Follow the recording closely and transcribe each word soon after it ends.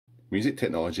Music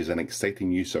technology is an exciting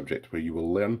new subject where you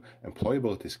will learn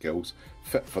employability skills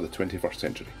fit for the 21st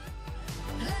century.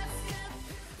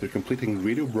 Through completing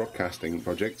radio broadcasting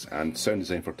projects and sound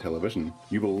design for television,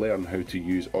 you will learn how to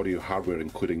use audio hardware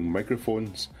including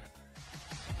microphones.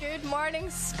 Good morning,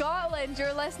 Scotland.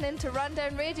 You're listening to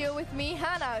Rundown Radio with me,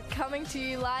 Hannah, coming to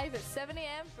you live at 7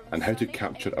 a.m. And how to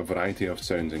capture a variety of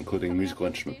sounds including musical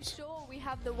instruments. We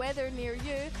have the weather near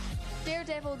you.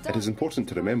 Daredevil. It is important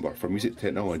to remember, for music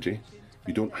technology,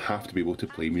 you don't have to be able to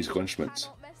play musical instruments,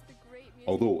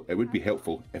 although it would be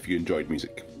helpful if you enjoyed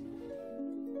music.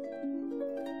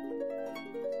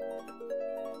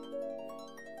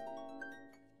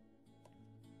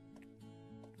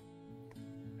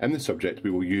 In this subject,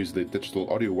 we will use the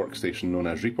digital audio workstation known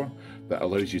as Reaper that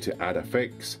allows you to add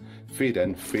effects, fade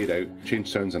in, fade out,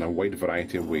 change sounds in a wide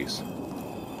variety of ways.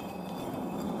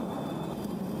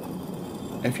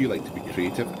 If you like to be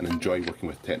creative and enjoy working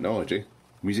with technology,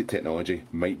 music technology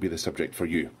might be the subject for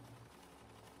you.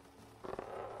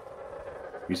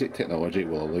 Music technology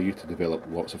will allow you to develop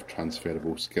lots of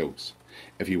transferable skills.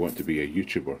 If you want to be a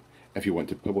YouTuber, if you want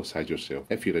to publicise yourself,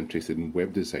 if you're interested in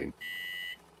web design,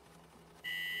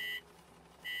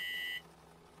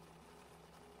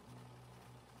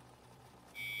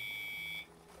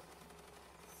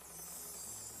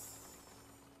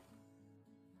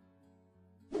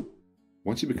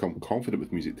 once you become confident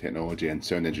with music technology and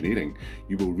sound engineering,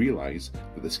 you will realise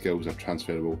that the skills are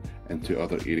transferable into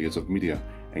other areas of media,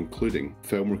 including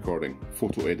film recording,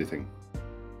 photo editing.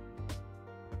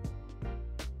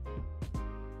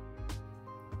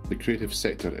 The creative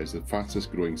sector is the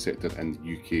fastest growing sector in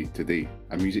the UK today,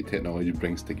 and music technology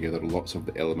brings together lots of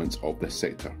the elements of this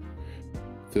sector.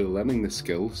 Through learning the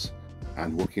skills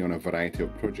and working on a variety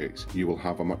of projects, you will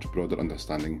have a much broader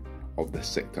understanding of this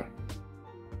sector.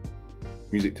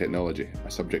 Music technology, a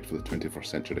subject for the 21st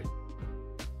century.